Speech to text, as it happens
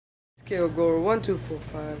scale goer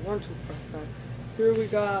 1245, 1255. Here we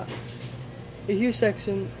got a huge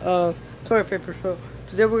section of toilet paper. So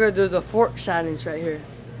today we're gonna do the fork sightings right here.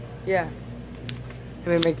 Yeah.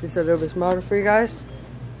 Let me make this a little bit smaller for you guys.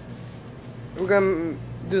 We're gonna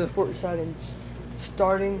do the fork sightings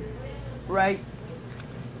starting right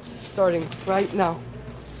now.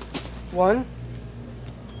 One.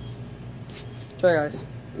 Sorry guys.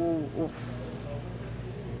 Ooh.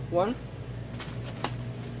 One.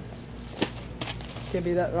 Can't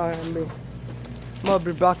be that wrong on me. I'm gonna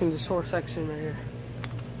be blocking this whole section right here.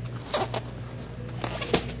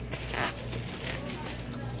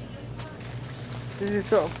 This is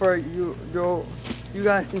something for you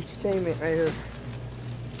guys' entertainment right here.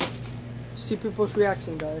 See people's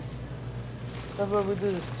reaction, guys. That's what we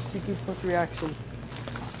do, this to see people's reaction.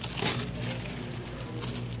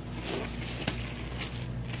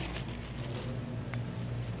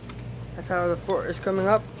 That's how the fort is coming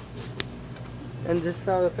up. And this is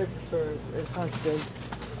how the paper tour has been.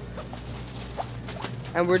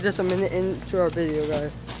 And we're just a minute into our video,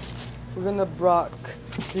 guys. We're gonna block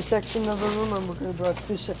this section of the room and we're gonna block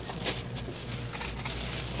this section.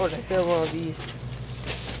 Or I feel one of these.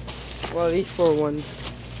 Well, these 4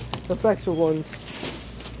 ones. The flexor ones.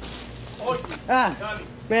 Ah!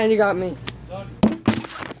 Man, you got me.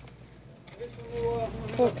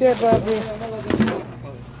 Okay, Bobby.